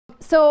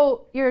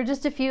So you're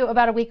just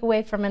about a week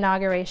away from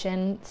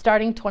inauguration,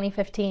 starting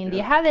 2015. Do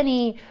you have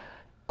any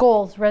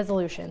goals,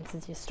 resolutions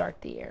as you start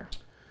the year?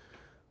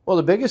 Well,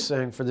 the biggest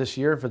thing for this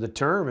year and for the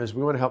term is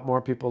we want to help more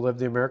people live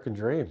the American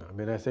dream. I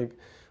mean, I think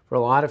for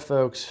a lot of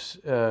folks,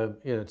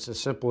 it's as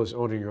simple as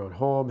owning your own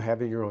home,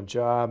 having your own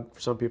job. For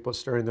some people, it's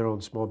starting their own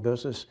small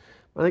business.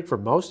 I think for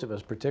most of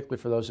us,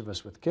 particularly for those of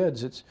us with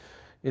kids,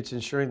 it's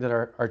ensuring that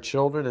our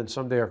children and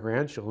someday our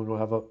grandchildren will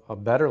have a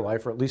better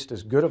life, or at least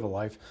as good of a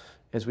life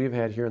as we've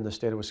had here in the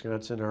state of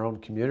Wisconsin, in our own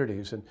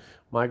communities. And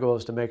my goal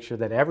is to make sure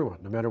that everyone,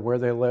 no matter where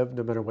they live,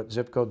 no matter what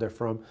zip code they're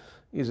from,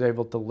 is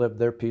able to live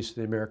their piece of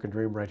the American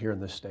dream right here in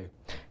this state.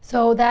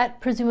 So that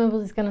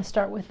presumably is going to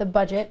start with the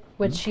budget,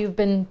 which you've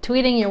been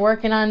tweeting, you're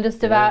working on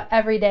just about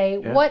every day.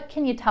 What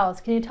can you tell us?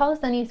 Can you tell us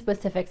any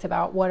specifics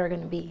about what's going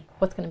to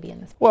be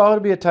in this? Well, it'll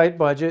be a tight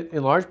budget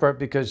in large part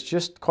because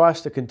just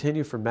cost to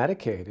continue for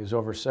Medicaid is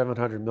over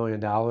 $700 million.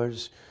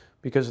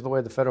 Because of the way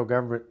the federal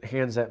government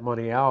hands that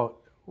money out,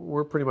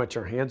 we're pretty much,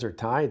 our hands are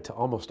tied to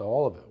almost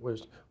all of it.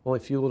 There's only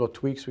a few little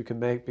tweaks we can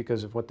make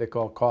because of what they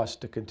call cost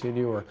to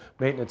continue, or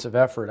maintenance of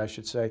effort, I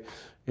should say,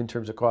 in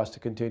terms of cost to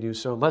continue.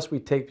 So unless we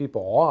take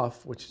people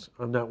off, which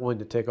I'm not willing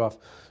to take off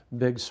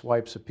big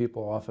swipes of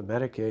people off of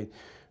Medicaid,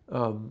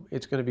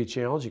 it's going to be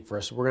challenging for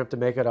us. So we're going to have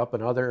to make it up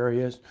in other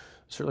areas.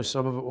 Certainly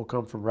some of it will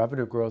come from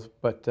revenue growth,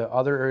 but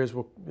other areas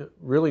will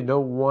really no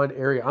one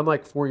area.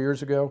 Unlike 4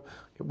 years ago,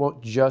 it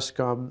won't just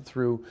come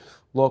through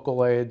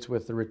local aids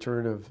with the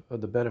return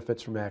of the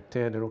benefits from Act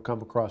 10. It'll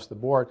come across the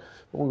board,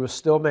 but we will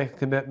still make a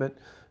commitment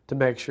to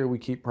make sure we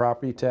keep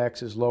property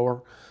taxes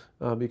lower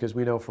because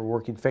we know for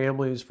working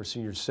families, for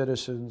senior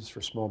citizens,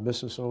 for small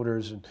business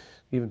owners, and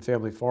even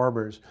family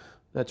farmers,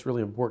 that's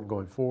really important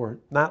going forward.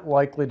 Not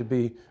likely to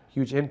be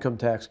huge income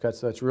tax cuts.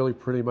 That's really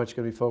pretty much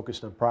going to be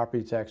focused on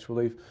property tax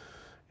relief.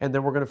 And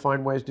then we're going to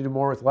find ways to do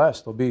more with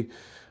less. There'll be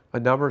a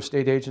number of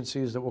state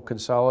agencies that will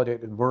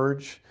consolidate and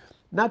merge,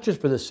 not just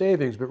for the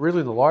savings, but really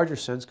in the larger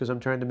sense, because I'm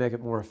trying to make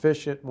it more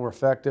efficient, more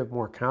effective,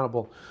 more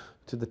accountable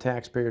to the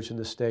taxpayers in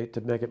the state,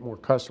 to make it more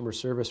customer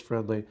service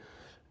friendly.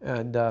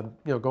 And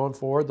going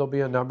forward, there'll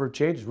be a number of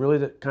changes, really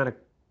that kind of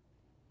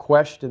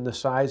question the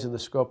size and the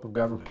scope of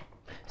government.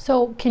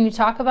 So can you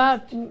talk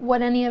about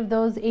what any of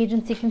those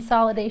agency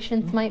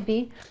consolidations might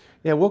be?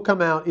 Yeah, we'll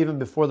come out, even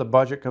before the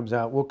budget comes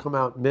out, we'll come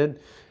out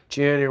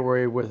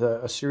mid-January with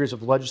a series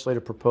of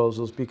legislative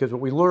proposals, because what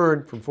we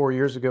learned from 4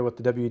 years ago with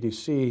the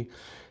WDC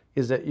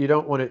is that you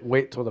don't want to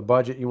wait till the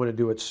budget, you want to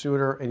do it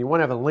sooner, and you want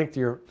to have a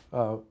lengthier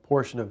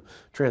portion of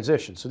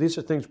transition. So these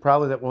are things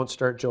probably that won't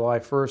start July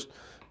 1st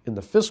in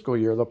the fiscal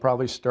year. They'll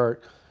probably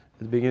start at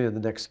the beginning of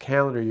the next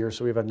calendar year,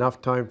 so we have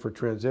enough time for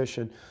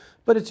transition.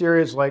 But it's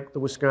areas like the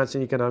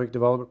Wisconsin Economic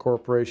Development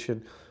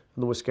Corporation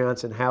and the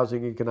Wisconsin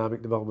Housing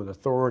Economic Development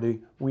Authority,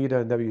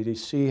 WEDA and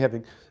WDC,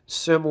 having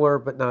similar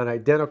but not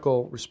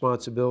identical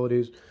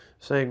responsibilities,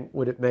 saying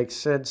would it make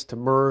sense to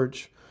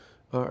merge,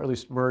 or at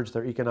least merge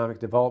their economic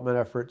development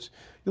efforts.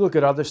 You look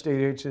at other state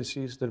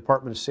agencies, the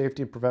Department of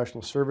Safety and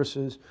Professional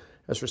Services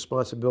has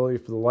responsibility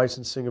for the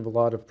licensing of a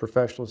lot of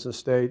professionals in the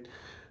state,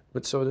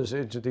 but so does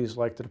entities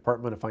like the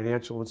Department of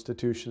Financial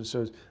Institutions,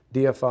 so does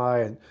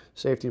DFI and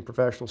Safety and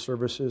Professional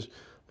Services.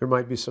 There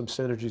might be some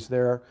synergies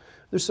there.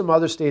 There's some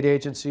other state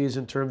agencies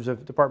in terms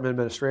of Department of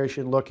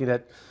Administration looking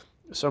at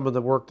some of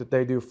the work that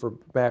they do for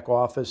back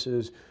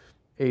offices,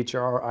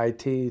 HR,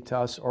 IT, to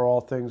us are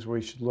all things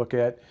we should look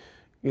at.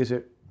 Is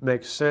it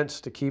make sense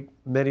to keep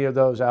many of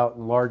those out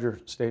in larger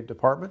state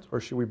departments,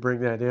 or should we bring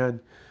that in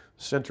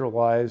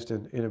centralized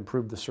and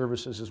improve the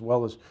services as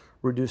well as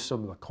reduce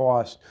some of the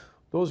costs?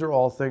 Those are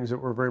all things that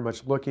we're very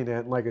much looking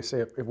at. And like I say,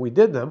 if we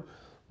did them,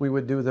 we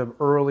would do them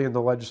early in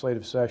the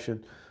legislative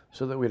session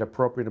so that we had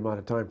appropriate amount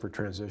of time for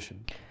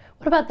transition.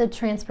 What about the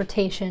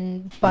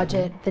transportation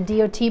budget? The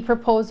DOT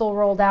proposal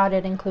rolled out.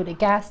 It included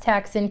gas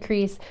tax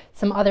increase,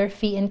 some other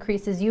fee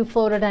increases. You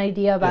floated an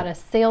idea about a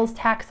sales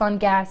tax on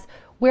gas.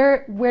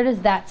 Where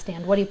does that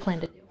stand? What do you plan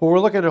to do? Well, we're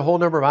looking at a whole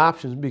number of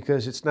options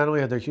because it's not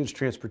only are there huge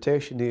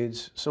transportation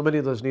needs, so many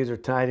of those needs are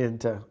tied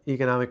into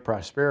economic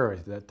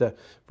prosperity. That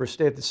for a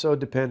state that's so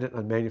dependent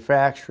on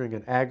manufacturing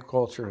and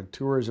agriculture and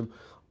tourism,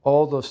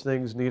 all those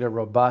things need a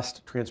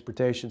robust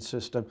transportation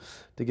system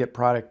to get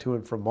product to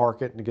and from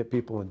market and to get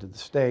people into the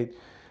state.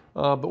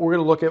 But we're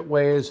going to look at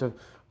ways of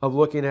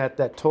looking at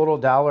that total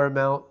dollar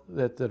amount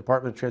that the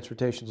Department of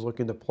Transportation is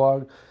looking to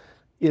plug.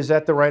 Is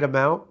that the right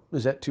amount?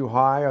 Is that too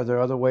high? Are there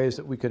other ways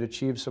that we could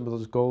achieve some of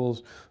those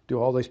goals? Do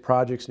all these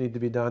projects need to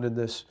be done in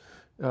this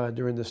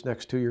during this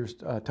next 2 years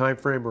time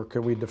frame, or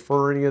can we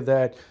defer any of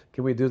that?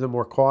 Can we do them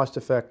more cost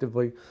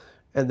effectively?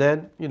 And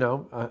then,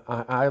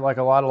 I like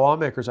a lot of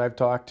lawmakers I've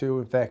talked to.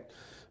 In fact,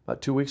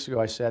 about 2 weeks ago,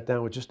 I sat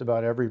down with just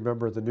about every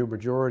member of the new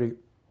majority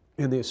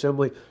in the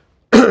Assembly,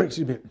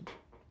 excuse me,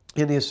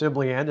 in the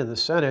Assembly and in the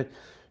Senate.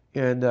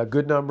 And a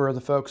good number of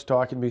the folks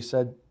talking to me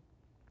said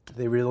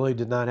they really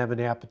did not have an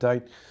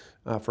appetite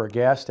for a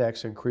gas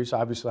tax increase.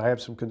 Obviously, I have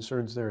some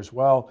concerns there as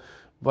well,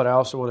 but I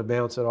also want to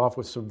balance it off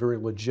with some very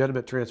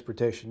legitimate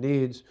transportation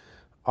needs.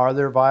 Are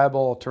there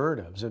viable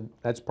alternatives? And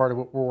that's part of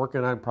what we're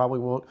working on. Probably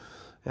won't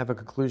have a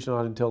conclusion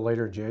on until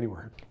later in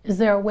January. Is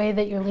there a way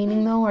that you're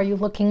leaning though? Are you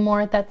looking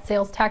more at that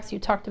sales tax you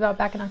talked about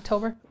back in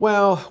October?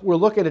 Well, we're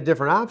looking at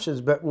different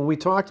options, but when we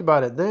talked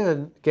about it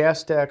then,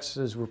 gas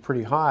taxes were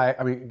pretty high.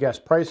 I mean, gas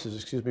prices,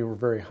 excuse me, were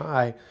very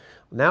high.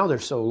 Now they're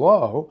so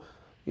low.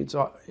 It's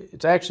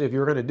actually, if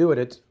you're going to do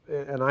it,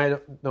 and I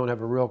don't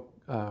have a real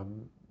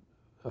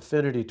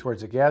affinity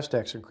towards the gas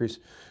tax increase,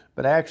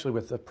 but actually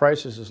with the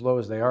prices as low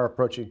as they are,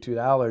 approaching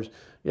 $2,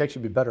 you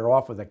actually be better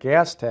off with a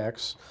gas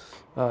tax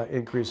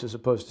increase as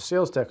opposed to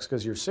sales tax,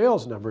 because your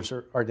sales numbers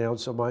are down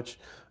so much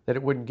that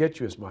it wouldn't get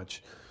you as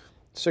much.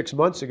 6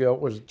 months ago, it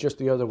was just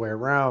the other way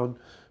around.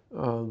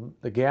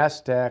 The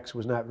gas tax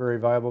was not very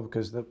viable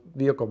because the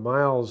vehicle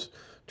miles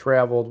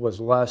traveled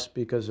was less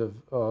because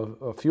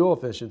of fuel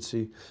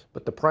efficiency,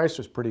 but the price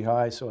was pretty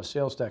high, so a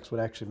sales tax would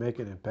actually make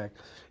an impact.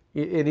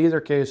 In either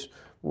case,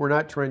 what we're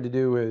not trying to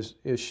do is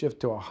shift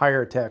to a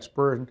higher tax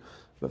burden,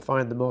 but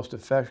find the most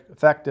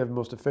effective,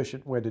 most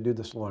efficient way to do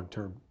this long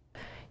term.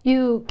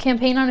 You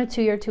campaign on a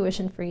 2-year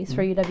tuition freeze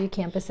for UW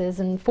campuses,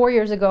 and 4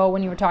 years ago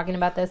when you were talking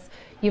about this,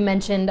 you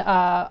mentioned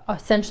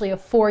essentially a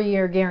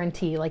 4-year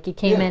guarantee, like you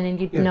came in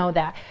and you'd know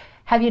that.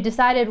 Have you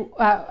decided,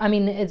 I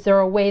mean, is there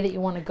a way that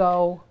you want to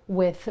go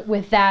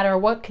with that, or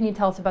what can you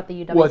tell us about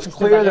the UW Well, it's system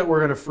clear budget? that we're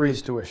going to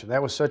freeze tuition.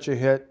 That was such a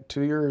hit.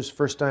 2 years,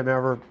 first time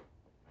ever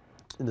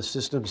in the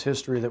system's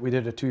history that we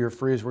did a 2-year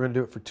freeze. We're going to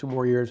do it for 2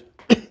 more years.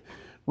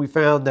 We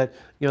found that,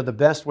 you know, the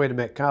best way to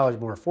make college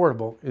more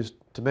affordable is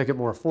to make it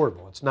more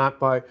affordable. It's not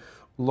by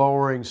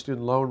lowering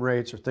student loan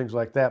rates or things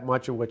like that,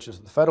 much of which is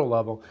at the federal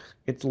level.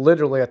 It's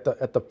literally at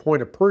the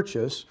point of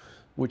purchase,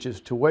 which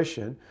is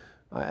tuition.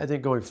 I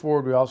think going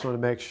forward, we also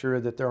want to make sure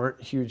that there aren't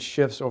huge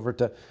shifts over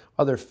to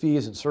other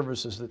fees and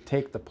services that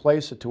take the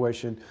place of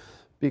tuition,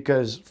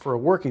 because for a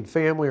working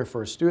family or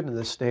for a student in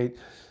this state,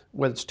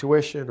 whether it's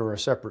tuition or a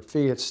separate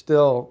fee, it's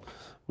still,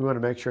 we want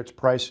to make sure it's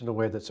priced in a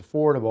way that's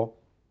affordable.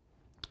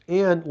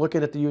 And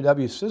looking at the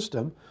UW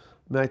system,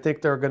 I mean, I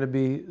think there are going to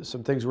be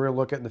some things we're going to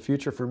look at in the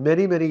future for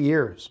many, many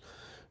years.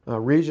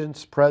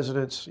 Regents,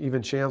 presidents,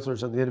 even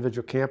chancellors on the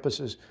individual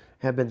campuses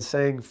have been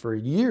saying for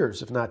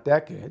years, if not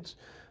decades,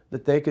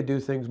 that they could do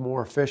things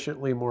more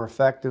efficiently, more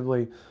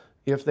effectively,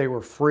 if they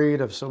were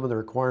freed of some of the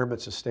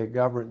requirements of state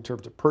government in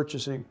terms of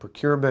purchasing,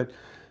 procurement,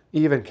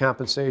 even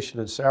compensation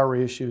and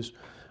salary issues.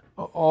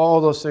 All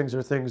those things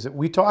are things that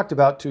we talked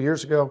about 2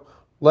 years ago,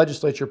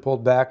 legislature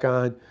pulled back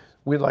on.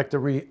 We'd like to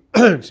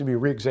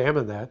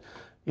re-examine that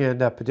and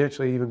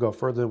potentially even go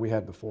further than we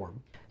had before.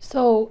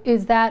 So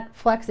is that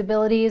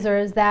flexibilities, or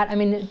is that, I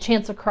mean,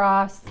 Chancellor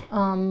Cross,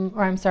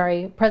 or I'm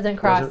sorry, President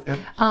Cross,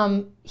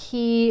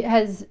 he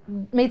has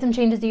made some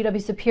changes to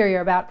UW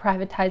Superior about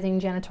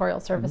privatizing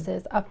janitorial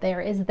services up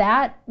there. Is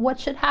that what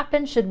should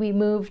happen? Should we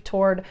move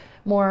toward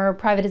more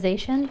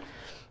privatization?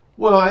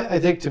 Well, I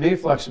think to me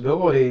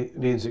flexibility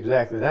means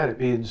exactly that. It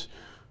means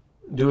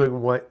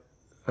doing what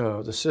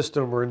the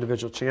system or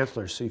individual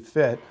chancellors see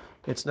fit.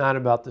 It's not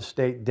about the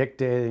state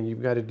dictating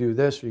you've got to do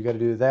this or you've got to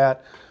do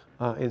that.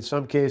 In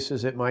some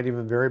cases, it might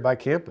even vary by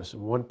campus.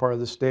 In one part of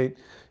the state,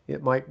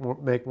 it might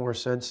make more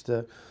sense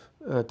to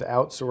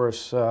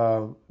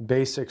outsource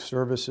basic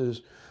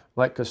services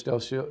like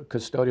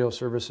custodial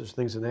services,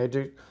 things of that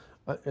nature.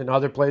 In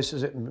other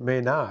places, it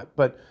may not.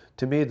 But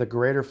to me, the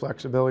greater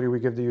flexibility we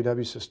give the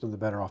UW system, the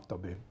better off they'll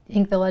be. You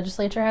think the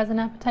legislature has an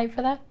appetite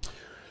for that?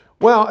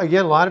 Well,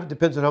 again, a lot of it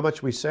depends on how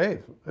much we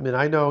save. I mean,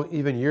 I know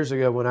even years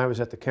ago when I was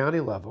at the county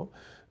level,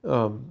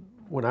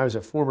 when I was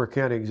a former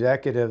county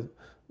executive,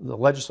 the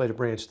legislative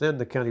branch then,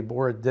 the county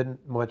board,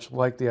 didn't much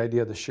like the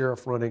idea of the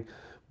sheriff running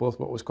both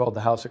what was called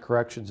the House of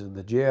Corrections and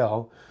the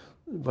jail.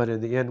 But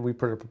in the end, we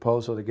put a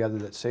proposal together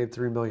that saved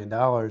 $3 million.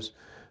 It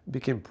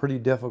became pretty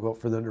difficult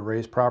for them to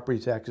raise property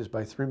taxes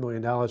by $3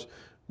 million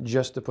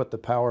just to put the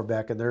power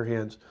back in their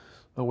hands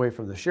away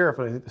from the sheriff.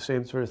 And I think the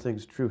same sort of thing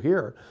is true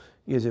here,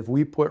 is if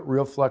we put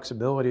real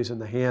flexibilities in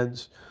the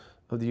hands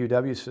of the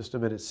UW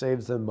system and it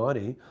saves them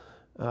money,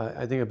 I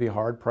think it'd be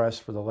hard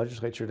pressed for the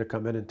legislature to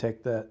come in and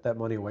take that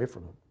money away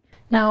from them.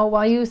 Now,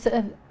 while you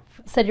said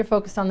you're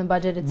focused on the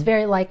budget, it's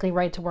very likely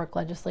right to work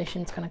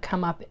legislation is going to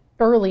come up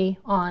early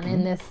on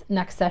in this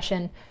next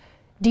session.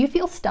 Do you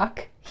feel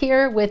stuck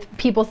here with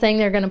people saying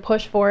they're going to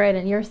push for it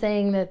and you're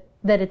saying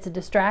that it's a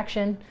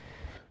distraction?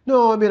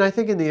 No, I mean, I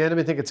think in the end,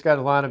 I think it's got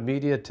a lot of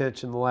media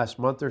attention the last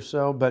month or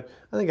so, but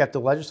I think after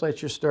the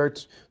legislature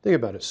starts, think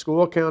about it,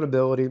 school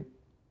accountability,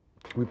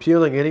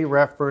 repealing any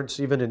reference,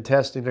 even in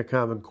testing to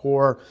Common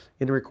Core,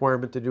 any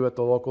requirement to do at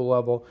the local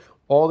level,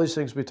 all these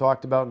things we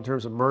talked about in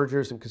terms of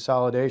mergers and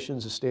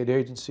consolidations of state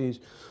agencies,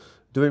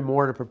 doing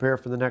more to prepare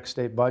for the next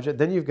state budget.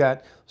 Then you've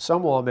got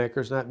some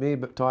lawmakers, not me,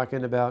 but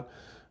talking about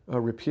a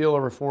repeal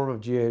or reform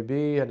of GAB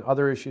and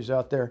other issues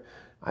out there.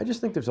 I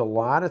just think there's a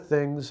lot of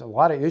things, a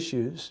lot of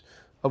issues,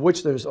 of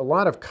which there's a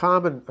lot of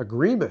common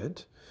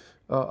agreement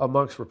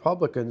amongst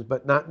Republicans,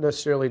 but not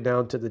necessarily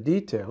down to the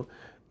detail.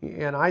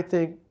 And I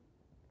think,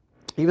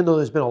 even though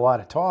there's been a lot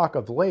of talk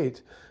of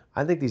late,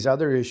 I think these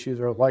other issues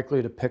are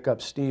likely to pick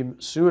up steam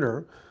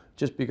sooner,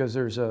 just because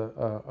there's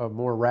a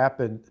more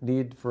rapid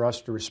need for us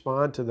to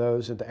respond to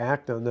those and to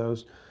act on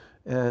those.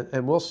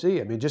 And we'll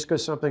see. I mean, just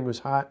because something was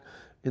hot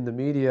in the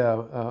media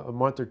a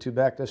month or two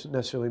back doesn't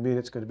necessarily mean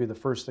it's going to be the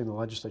first thing the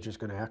legislature is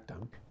going to act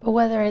on. But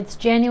whether it's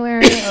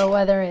January or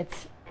whether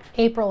it's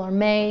April or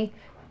May,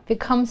 if it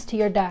comes to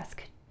your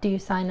desk, do you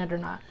sign it or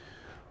not?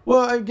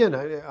 Well, again,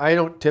 I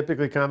don't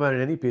typically comment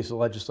on any piece of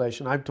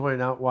legislation. I'm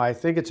pointing out why I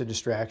think it's a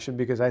distraction,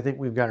 because I think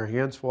we've got our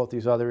hands full with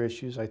these other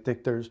issues. I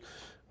think there's,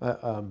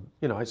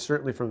 I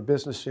certainly from a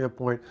business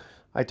standpoint,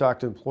 I talk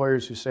to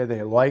employers who say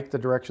they like the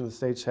direction the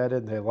state's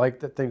headed, they like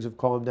that things have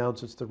calmed down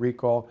since the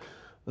recall.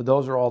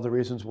 Those are all the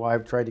reasons why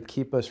I've tried to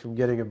keep us from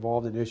getting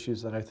involved in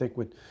issues that I think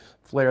would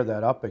flare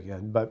that up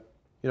again. But,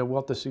 we'll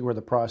have to see where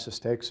the process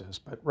takes us.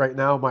 But right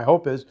now, my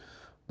hope is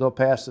they'll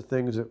pass the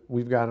things that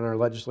we've got on our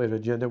legislative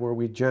agenda where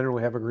we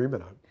generally have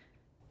agreement on.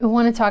 We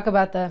want to talk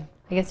about I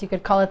guess you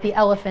could call it the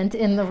elephant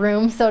in the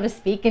room, so to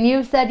speak. And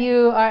you've said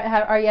you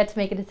are yet to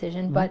make a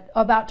decision, but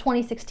about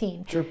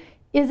 2016. Sure.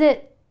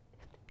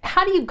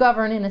 How do you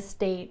govern in a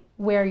state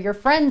where your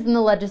friends in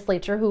the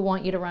legislature who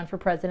want you to run for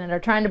president are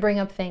trying to bring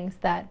up things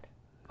that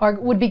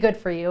would be good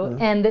for you,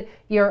 and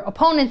your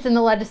opponents in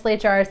the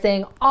legislature are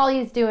saying all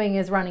he's doing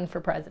is running for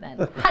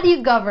president? How do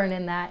you govern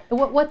in that?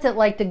 What's it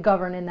like to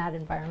govern in that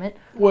environment?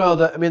 Well,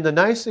 the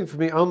nice thing for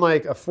me,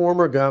 unlike a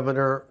former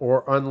governor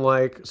or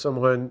unlike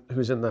someone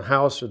who's in the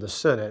House or the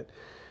Senate,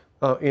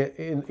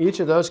 in each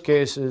of those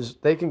cases,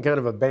 they can kind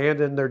of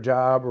abandon their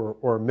job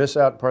or miss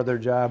out part of their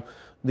job.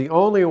 The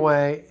only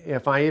way,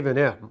 if I even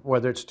am,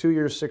 whether it's 2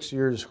 years, 6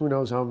 years, who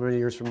knows how many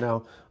years from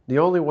now, the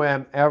only way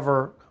I'm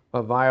ever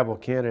a viable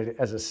candidate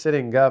as a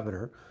sitting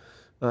governor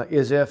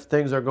is if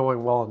things are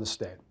going well in the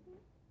state.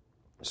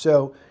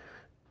 So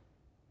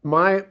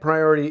my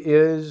priority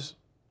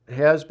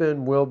has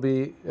been, will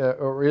be,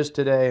 or is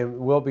today and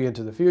will be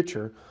into the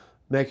future,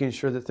 making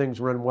sure that things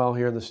run well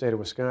here in the state of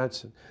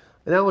Wisconsin.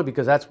 And not only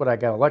because that's what I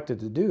got elected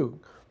to do,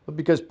 but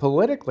because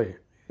politically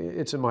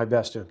it's in my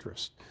best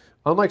interest.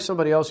 Unlike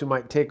somebody else who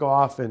might take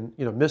off and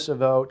miss a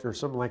vote or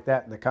something like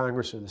that in the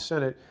Congress or the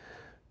Senate,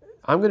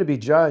 I'm going to be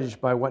judged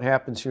by what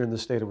happens here in the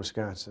state of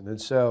Wisconsin. And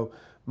so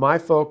my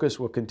focus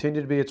will continue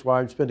to be, it's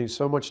why I'm spending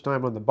so much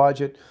time on the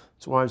budget,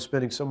 it's why I'm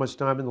spending so much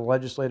time in the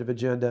legislative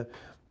agenda.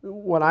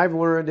 What I've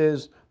learned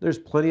is there's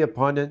plenty of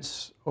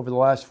pundits over the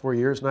last 4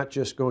 years, not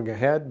just going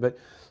ahead, but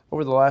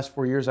over the last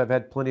 4 years I've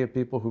had plenty of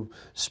people who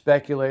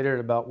speculated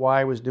about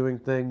why I was doing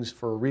things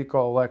for a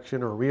recall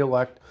election or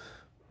re-elect.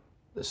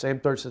 The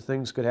same sorts of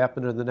things could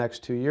happen in the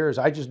next 2 years.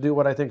 I just do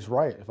what I think is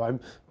right. If I'm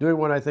doing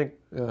what I think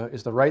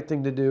is the right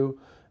thing to do,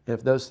 and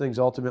if those things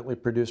ultimately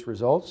produce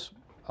results,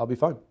 I'll be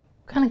fine.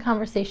 What kind of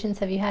conversations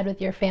have you had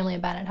with your family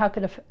about it?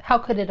 How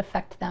could it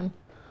affect them?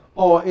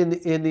 Oh, in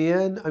the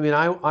end, I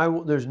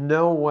mean, there's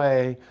no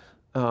way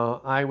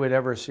I would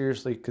ever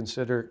seriously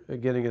consider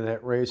getting in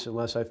that race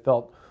unless I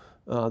felt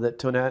that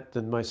Tonette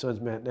and my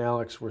sons Matt and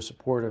Alex were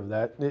supportive of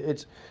that.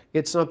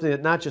 It's something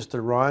that not just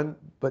to run,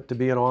 but to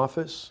be in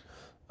office.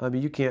 I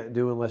mean, you can't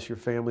do unless your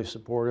family's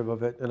supportive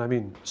of it, and I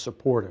mean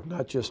supportive,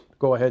 not just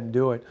go ahead and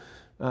do it.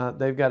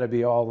 They've got to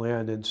be all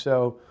in, and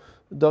so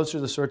those are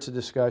the sorts of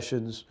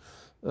discussions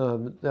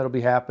that'll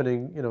be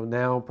happening,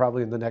 now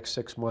probably in the next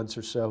 6 months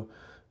or so.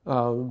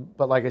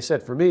 But like I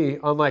said, for me,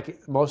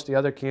 unlike most of the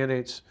other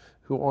candidates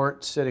who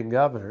aren't sitting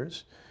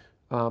governors,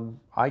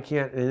 I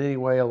can't in any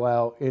way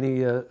allow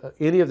any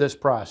of this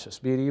process,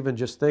 be it even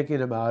just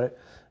thinking about it,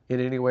 in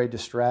any way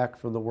distract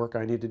from the work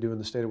I need to do in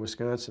the state of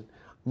Wisconsin.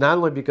 Not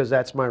only because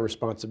that's my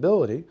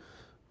responsibility,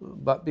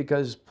 but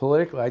because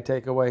politically I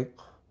take away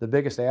the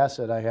biggest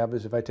asset I have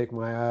is if I take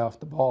my eye off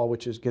the ball,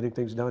 which is getting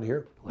things done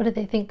here. What do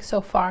they think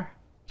so far?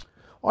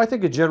 Well, I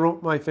think in general,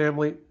 my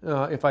family,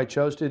 if I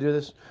chose to do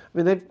this,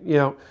 I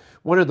mean,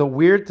 one of the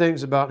weird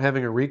things about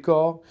having a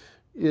recall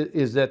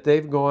is that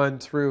they've gone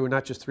through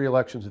not just 3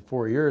 elections in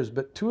 4 years,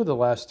 but 2 of the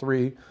last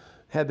 3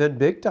 have been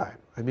big time.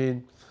 I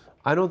mean,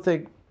 I don't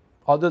think,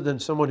 other than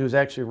someone who's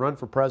actually run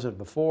for president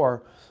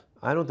before,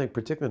 I don't think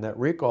particularly in that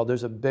recall,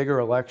 there's a bigger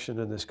election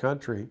in this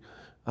country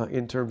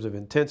in terms of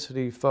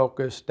intensity,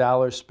 focus,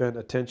 dollars spent,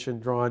 attention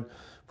drawn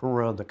from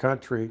around the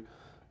country.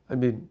 I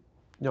mean,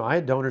 I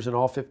had donors in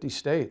all 50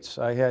 states.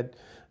 I had,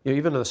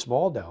 even the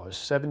small dollars,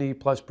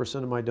 70+%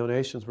 of my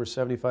donations were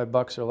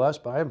 $75 or less,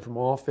 but I am from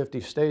all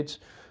 50 states.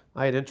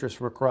 I had interest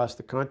from across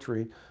the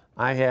country.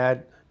 I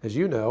had, as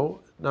you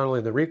know, not only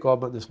in the recall,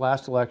 but in this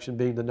last election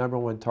being the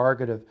 #1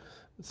 target of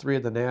 3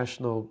 of the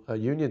national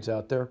unions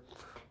out there,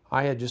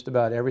 I had just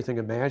about everything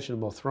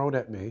imaginable thrown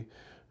at me.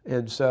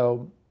 And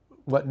so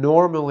what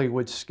normally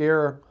would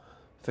scare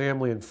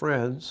family and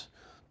friends,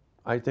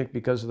 I think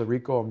because of the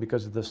recall and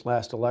because of this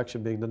last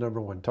election being the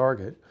 #1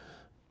 target,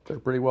 they're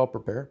pretty well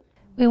prepared.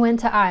 We went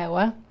to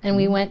Iowa and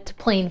we went to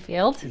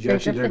Plainfield. You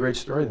actually did a great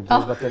story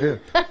about that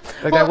here.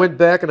 Like I went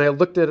back and I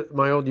looked at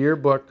my old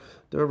yearbook.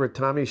 I remember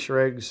Tommy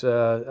Schragg's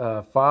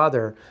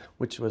father,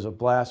 which was a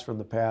blast from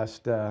the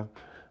past. I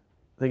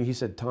think he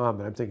said Tom,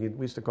 and I'm thinking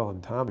we used to call him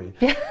Tommy.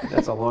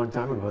 That's a long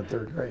time ago in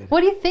 3rd grade.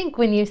 What do you think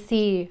when you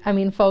see,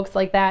 folks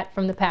like that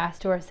from the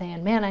past who are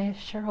saying, "Man, I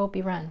sure hope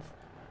he runs"?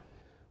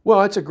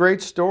 Well, it's a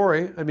great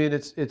story. I mean,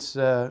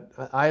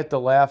 I have to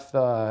laugh.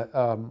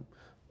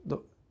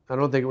 I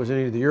don't think it was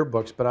any of the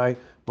yearbooks, but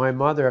my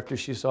mother, after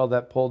she saw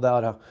that, pulled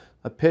out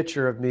a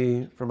picture of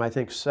me from, I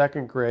think,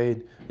 second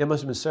grade. It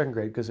must have been second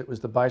grade because it was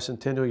the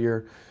bicentennial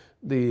year.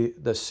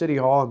 The City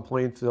Hall in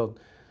Plainfield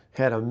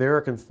had an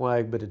American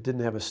flag, but it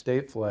didn't have a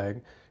state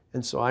flag.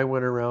 And so I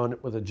went around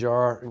with a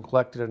jar and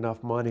collected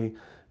enough money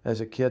as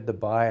a kid to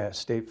buy a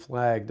state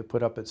flag to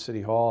put up at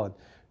City Hall.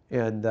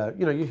 And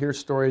you know, you hear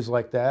stories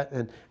like that.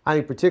 And I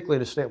think particularly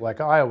in a state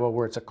like Iowa,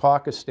 where it's a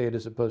caucus state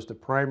as opposed to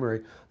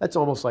primary, that's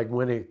almost like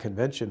winning a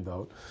convention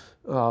vote.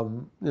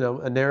 You know,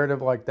 a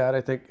narrative like that,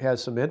 I think,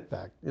 has some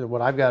impact. You know,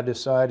 what I've got to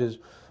decide is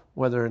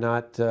whether or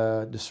not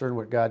discern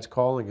what God's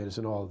calling is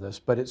in all of this.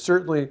 But it's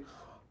certainly,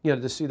 you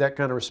know, to see that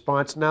kind of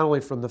response, not only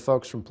from the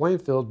folks from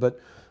Plainfield,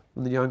 but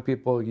from the young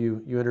people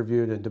you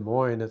interviewed in Des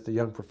Moines at the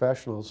Young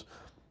Professionals,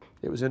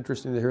 it was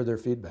interesting to hear their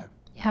feedback.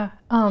 Yeah.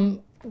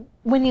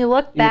 When you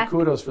look back,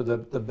 kudos for the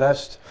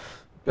best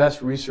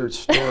research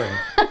story.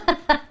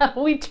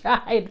 We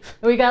tried.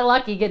 We got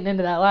lucky getting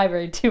into that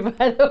library too,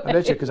 by the way. I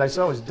bet you, because I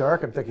saw it was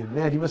dark. I'm thinking,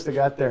 man, you must have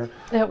got there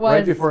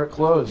right before it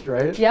closed,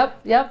 right?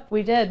 Yep,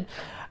 we did.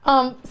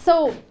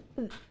 So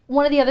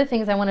one of the other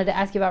things I wanted to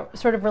ask you about,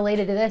 sort of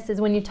related to this,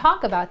 is when you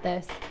talk about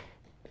this,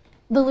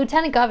 the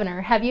Lieutenant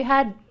Governor, have you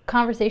had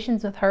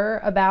conversations with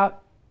her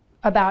about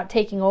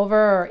taking over,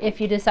 or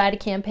if you decide to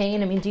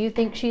campaign? I mean, do you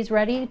think she's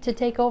ready to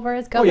take over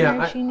as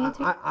governor if she needs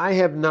to? I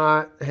have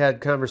not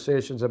had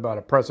conversations about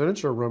a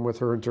presidential run with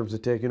her in terms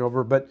of taking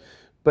over, but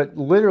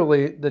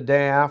literally the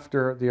day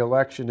after the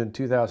election in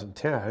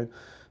 2010,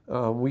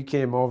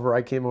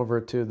 I came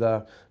over to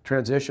the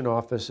transition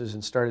offices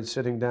and started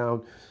sitting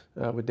down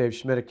with Dave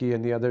Schmidtke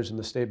and the others in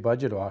the state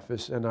budget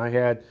office, and I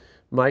had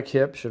Mike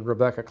Hipsch and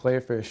Rebecca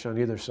Clayfish on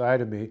either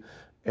side of me,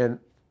 and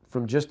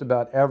from just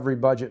about every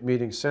budget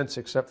meeting since,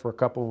 except for a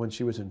couple when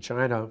she was in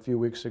China a few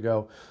weeks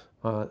ago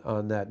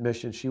on that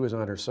mission she was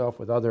on herself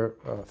with other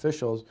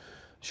officials,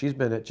 she's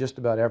been at just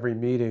about every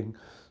meeting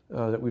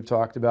that we've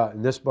talked about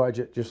in this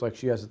budget, just like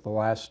she has at the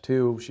last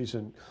two. She's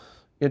an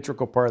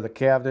integral part of the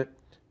cabinet.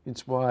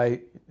 It's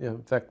why, you know,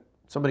 in fact,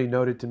 somebody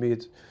noted to me,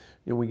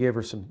 we gave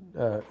her some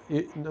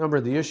number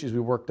of the issues we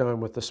worked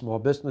on with the Small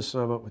Business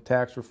Summit, with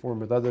tax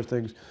reform, with other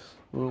things.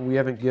 We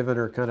haven't given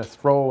her kind of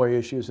throwaway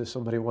issues, as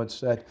somebody once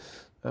said.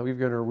 We've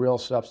given her real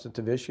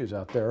substantive issues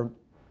out there.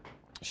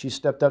 She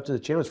stepped up to the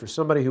challenge. For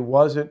somebody who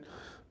wasn't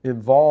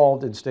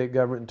involved in state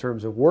government in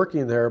terms of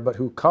working there, but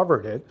who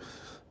covered it,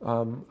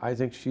 I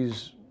think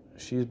she's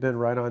been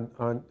right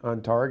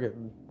on target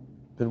and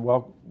been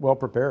well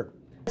prepared.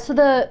 So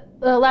the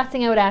last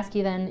thing I would ask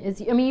you then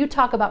is, I mean, you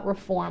talk about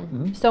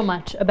reform so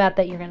much, about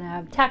that you're going to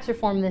have tax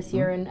reform this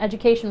year and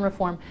education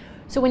reform.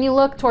 So when you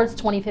look towards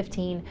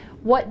 2015,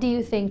 what do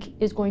you think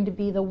is going to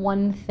be the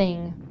one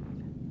thing,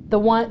 the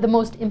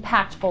most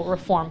impactful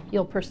reform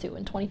you'll pursue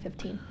in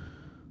 2015?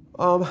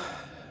 I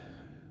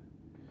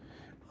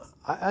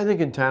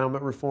think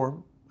entitlement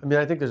reform. I mean,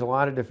 I think there's a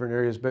lot of different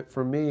areas, but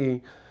for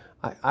me,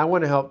 I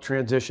want to help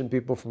transition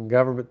people from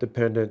government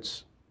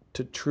dependence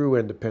to true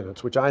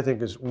independence, which I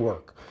think is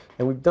work.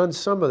 And we've done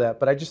some of that,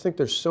 but I just think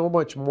there's so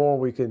much more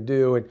we can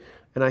do.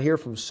 And I hear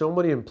from so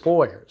many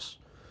employers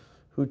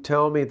who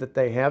tell me that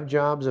they have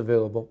jobs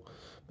available,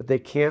 but they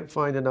can't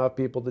find enough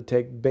people to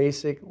take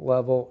basic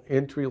level,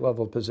 entry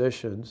level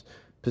positions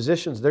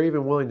they're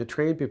even willing to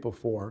train people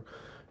for.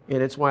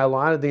 And it's why a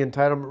lot of the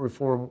entitlement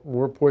reform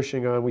we're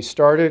pushing on, we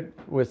started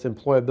with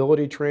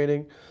employability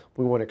training.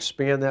 We want to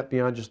expand that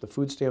beyond just the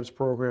food stamps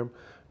program.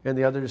 And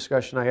the other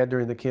discussion I had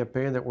during the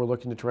campaign that we're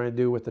looking to try and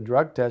do with the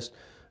drug test,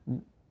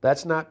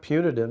 that's not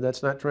punitive.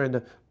 That's not trying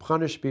to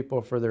punish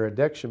people for their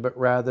addiction, but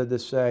rather to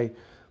say,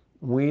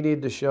 we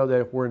need to show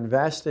that if we're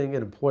investing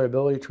in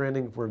employability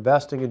training, if we're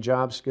investing in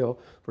job skill,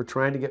 if we're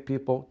trying to get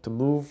people to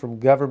move from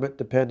government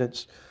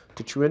dependence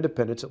to true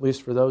independence, at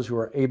least for those who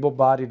are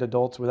able-bodied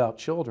adults without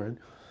children,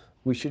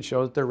 we should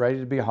show that they're ready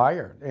to be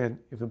hired. And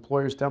if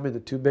employers tell me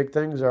the two big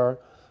things are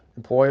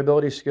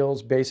employability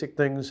skills, basic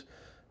things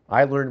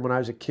I learned when I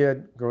was a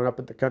kid, growing up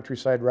at the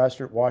Countryside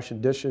restaurant,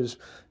 washing dishes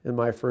in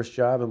my first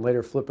job, and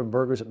later flipping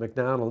burgers at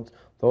McDonald's.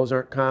 Those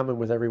aren't common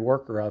with every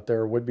worker out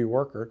there, or would-be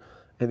worker.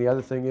 And the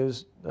other thing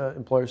is,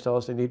 employers tell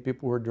us they need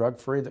people who are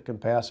drug-free that can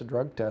pass a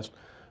drug test.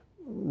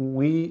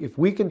 If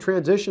we can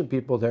transition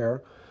people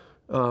there,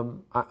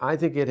 I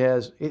think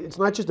it's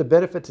not just a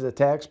benefit to the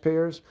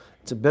taxpayers,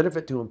 it's a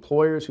benefit to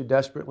employers who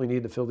desperately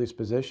need to fill these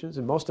positions,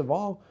 and most of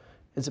all,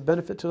 it's a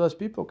benefit to those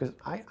people, because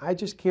I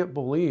just can't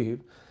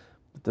believe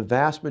that the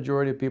vast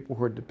majority of people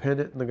who are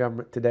dependent on the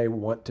government today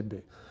want to be.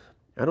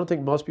 I don't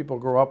think most people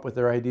grow up with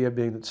their idea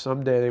being that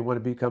someday they want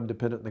to become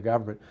dependent on the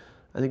government.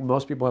 I think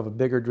most people have a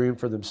bigger dream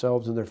for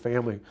themselves and their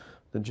family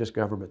than just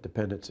government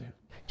dependency.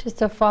 Just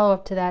to follow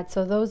up to that,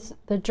 so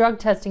the drug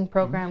testing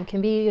program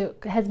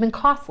has been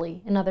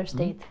costly in other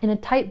states. In a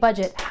tight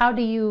budget, how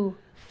do you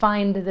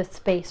find the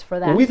space for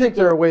that? Well, we think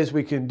there are ways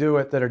we can do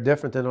it that are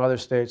different than other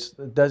states.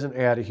 That doesn't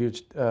add a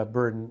huge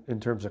burden in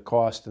terms of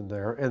cost in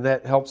there, and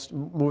that helps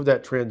move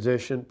that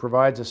transition,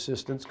 provides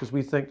assistance, because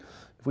we think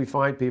if we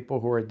find people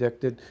who are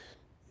addicted,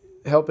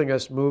 helping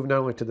us move not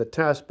only to the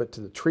test but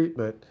to the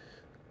treatment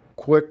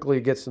quickly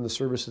gets them the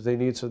services they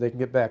need so they can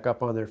get back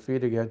up on their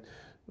feet again,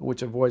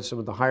 which avoids some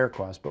of the higher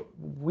costs. But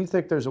we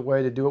think there's a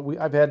way to do it.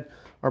 I've had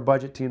our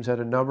budget teams had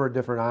a number of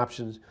different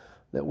options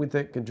that we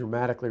think can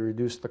dramatically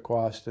reduce the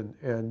cost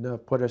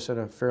and put us in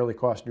a fairly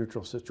cost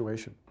neutral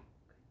situation.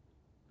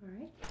 All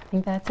right. I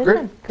think that's it Great.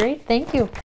 then. Great, thank you.